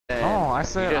No, I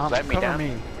said cover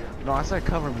me. No, I said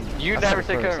cover me. You never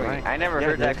said cover me. Right? I never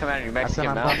heard that come out of your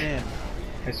Mexican mouth. In.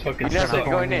 It's fucking you never said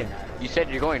going in. You said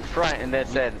you're going front, and then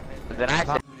said, then I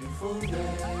said.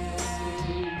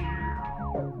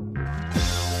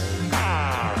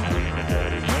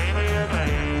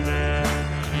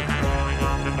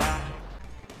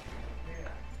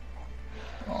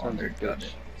 Oh, they're good.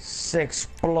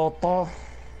 Sexploto.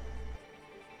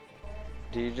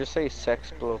 Did you just say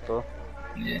sexploto?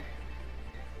 Yeah.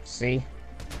 See?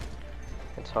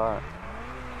 It's hot.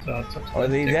 Are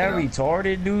they that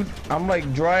retarded, dude? I'm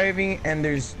like driving and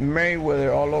there's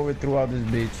Merryweather all over throughout this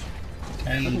bitch.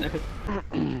 And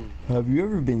have you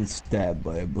ever been stabbed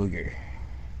by a booger?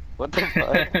 What the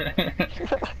fuck?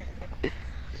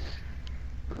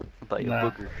 By a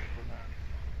booger.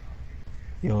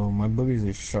 Yo, my boogers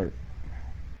are sharp.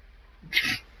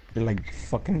 They're like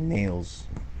fucking nails.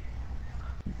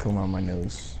 Come on my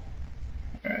nose.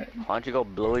 Alright. Why don't you go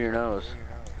blow your nose?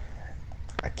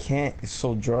 I can't, it's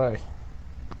so dry.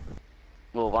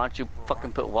 Well, why don't you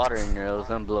fucking put water in your nose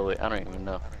and blow it? I don't even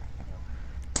know.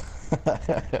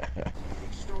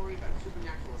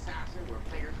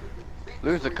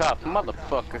 Lose the cops,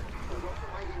 motherfucker.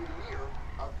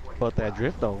 But that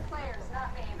drift though.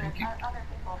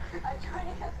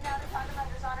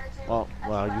 Oh,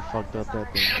 wow, you fucked up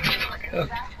that thing.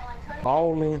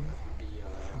 Ballin'.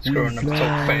 Screwing up so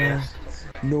fast.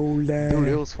 No lag. Dude,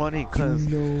 it was funny because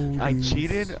I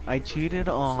cheated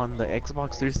on the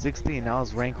Xbox 360 and I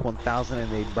was ranked 1000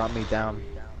 and they brought me down.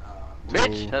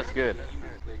 Bitch, that's good.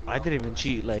 I didn't even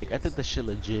cheat, like, I did the shit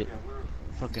legit.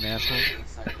 Fucking asshole.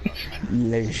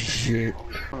 Legit.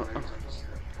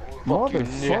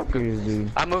 Motherfuckers,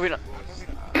 dude. I'm moving up.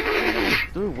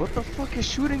 Dude, what the fuck is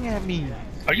shooting at me?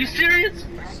 Are you serious?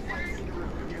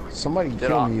 Somebody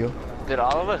kill me, yo. Did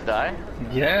all of us die?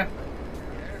 Yeah.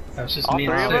 That was just all me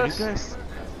three and of Six. us?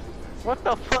 What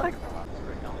the fuck?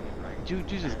 You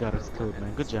just got us killed,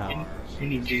 man. Good job. You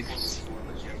need Jesus.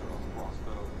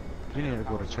 You need to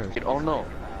go to church. Dude, oh no.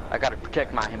 I gotta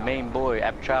protect my main boy,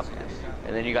 Abtropolis.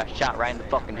 And then you got shot right in the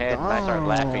fucking head and I started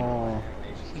laughing.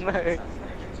 I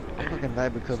fucking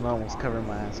died because no one was covering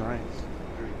my ass, alright?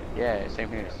 Yeah, same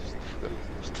here.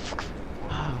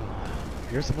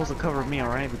 You're supposed to cover me,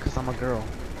 alright? Because I'm a girl.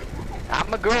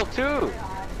 I'm a girl too!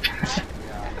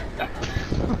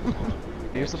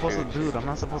 You're supposed to, dude, I'm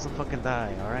not supposed to fucking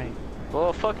die, alright?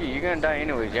 Well, fuck you, you're gonna die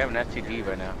anyways. You have an STD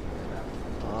right now.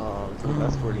 Oh, dude,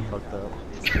 that's pretty fucked up.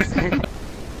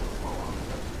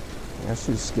 That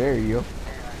shit's scary, yo.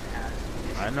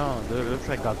 I know, dude, it looks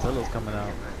like Godzilla's coming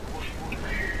out.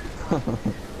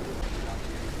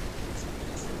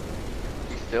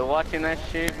 You still watching that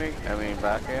shit, Vic? I mean,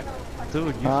 back here?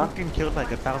 Dude, you fucking killed like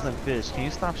 1,000 fish. Can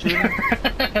you stop shooting?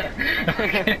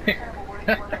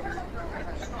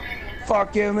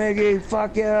 Fuck you, Miggy.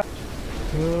 Fuck you.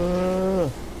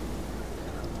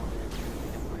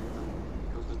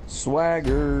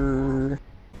 Swagger.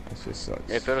 That shit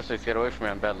sucks. Hey, Fiddlesticks, get away from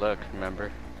me. I'm bad luck,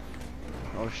 remember?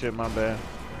 Oh shit, my bad.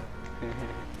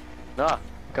 Nah,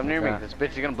 come near me. This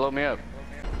bitch is gonna blow me up.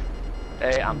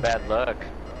 Hey, I'm bad luck.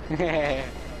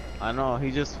 I know,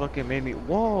 he just fucking made me.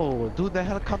 Whoa, dude, that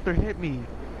helicopter hit me.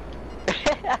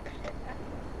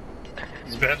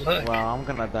 It's bad luck. Wow, I'm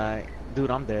gonna die. Dude,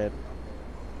 I'm dead.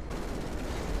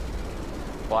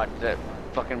 Watch that.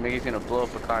 Fucking Miggy's gonna blow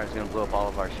up a car and he's gonna blow up all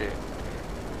of our shit.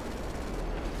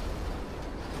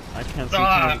 I can't see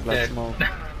too black smoke.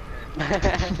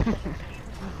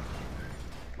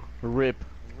 Rip.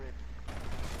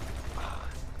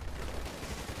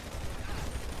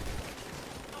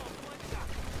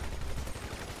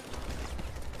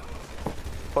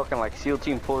 Fucking like SEAL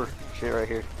Team 4 shit right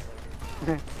here.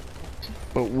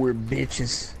 But we're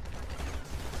bitches.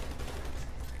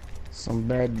 Some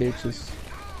bad bitches.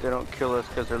 They don't kill us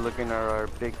because they're looking at our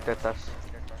big tetas.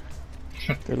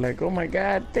 They're like, oh my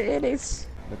god, titties.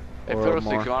 Hey,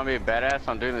 Fiddlesticks, you wanna be a badass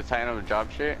on doing the title of the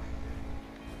job shit?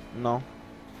 No.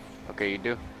 Okay, you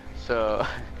do. So,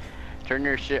 turn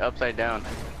your shit upside down.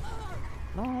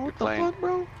 No, what the fuck,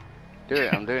 bro? Do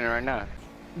it, I'm doing it right now.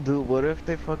 Dude, what if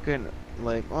they fucking,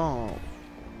 like, oh,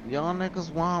 y'all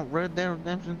niggas want Red Dead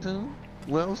Redemption 2?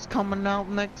 Well, it's coming out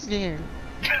next year.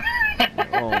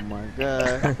 Oh my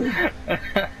god.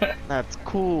 That's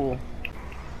cool.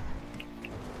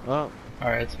 Oh.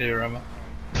 Alright, see you, Rama.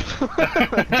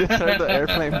 Just heard the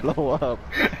airplane blow up.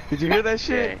 Did you hear that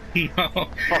shit? No.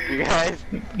 Fuck you guys.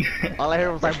 All I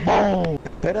heard was like, boom!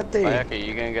 Espérate. Oh, okay,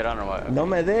 you gonna get on or what? No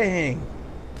me dejen.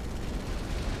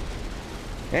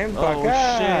 Ven pa' Oh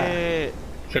acá. shit.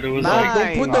 But it was Nah,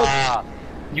 like, go put the...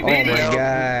 You Oh my idiot.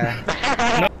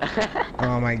 god.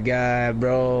 Oh my god,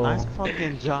 bro. Nice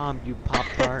fucking job, you Pop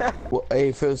Tart. Well,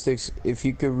 hey, Fiddlesticks, if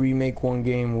you could remake one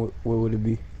game, what would it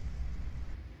be?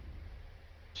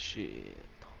 Shit.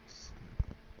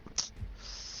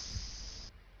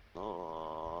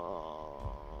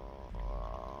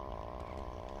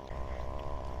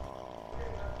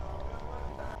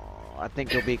 I think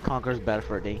it'll be Conker's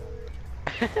Bedford, eh?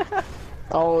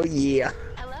 Oh yeah.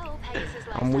 Hello, Pegasus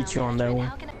I'm with you on that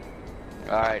one.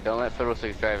 Alright, don't let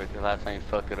Fiddlesticks drive it, because last time you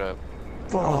fucked it up.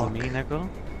 Oh, Fuck. me, Nico?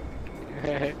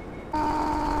 The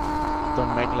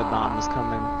Megalodon is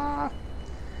coming.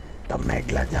 The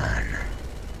Megalodon.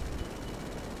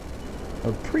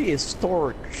 A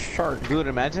prehistoric shark. Dude,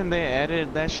 imagine they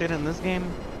added that shit in this game.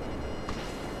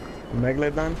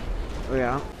 Megalodon?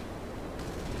 Yeah.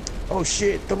 Oh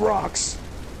shit, the rocks.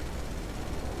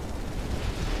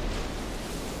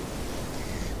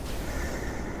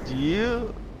 Do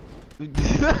you? Saw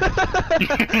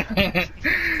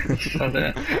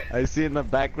that. I see in the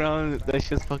background that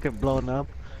shit's fucking blown up.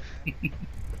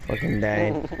 Fucking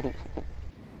died.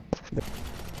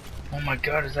 Oh my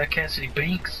god, is that Cassidy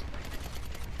Banks?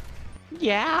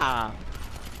 Yeah.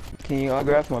 Can you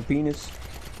autograph my penis?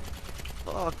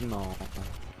 Fuck no.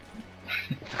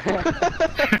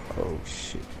 Oh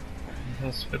shit.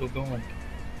 How's Fiddle going?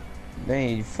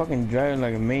 Dang, you fucking driving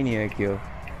like a maniac, yo.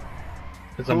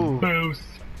 Cause I'm Ooh. both.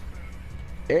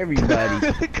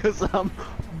 Everybody. Cause I'm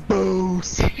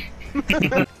boost.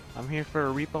 I'm here for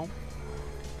a repo.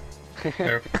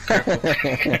 Careful,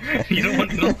 careful. You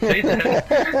don't say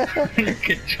that. You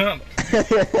get jumped.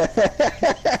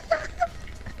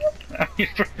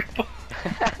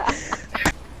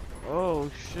 Oh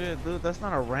shit, dude, that's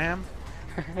not a ramp.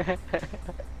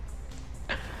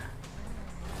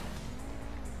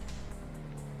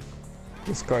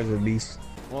 This car's a beast.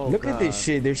 Oh, Look at this God.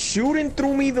 shit. They're shooting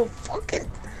through me. The fucking.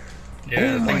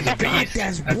 Yeah, Oh that my thing's a God, beast.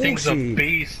 that's That thing's a bullshit.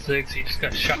 beast, Six. He just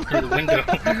got shot through the window.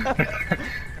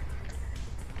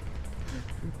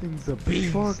 Thing's a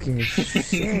beast. Fucking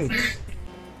shit.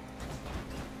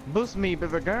 Boost me,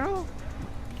 baby girl.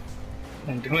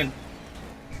 I'm doing.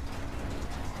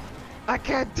 I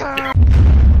can't turn.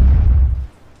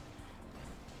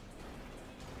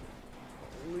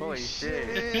 Holy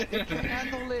shit. It can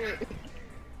handle it.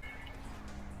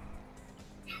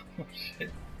 Oh shit.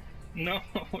 No,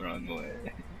 wrong way.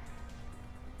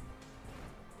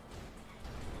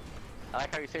 I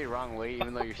like how you say wrong way,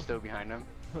 even though you're still behind him.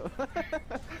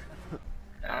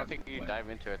 I don't think you dive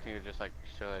into it. I think you just like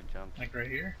show that jump. Like right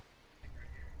here?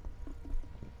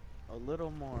 A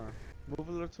little more. Move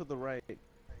a little to the right.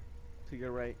 To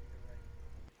your right.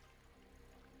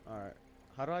 Alright.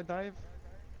 How do I dive?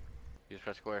 You just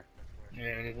press square. Yeah,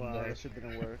 it didn't Wow, die. that shit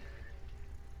didn't work.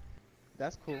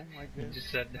 That's cool, I You guess. just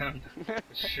sat down.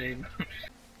 Shame.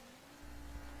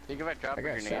 Think if I drop a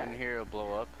got grenade shot. in here, it'll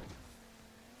blow up.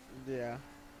 Yeah.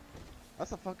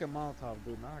 That's a fucking Molotov,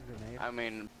 dude, not a grenade. I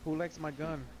mean, Who likes my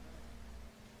gun?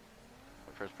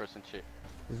 first person shit.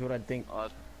 This is what I think. Oh,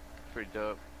 that's pretty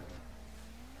dope.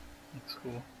 That's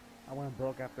cool. I went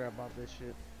broke after I bought this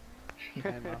shit.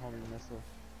 And my homie missile.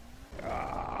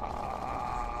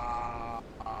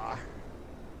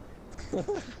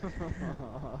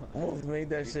 Almost made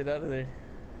that shit out of there.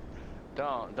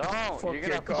 Don't. Fuck You're your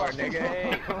gonna car, fucking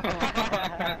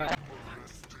nigga. pay.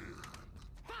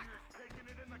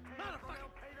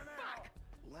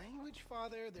 Language,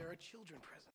 father, there are children present.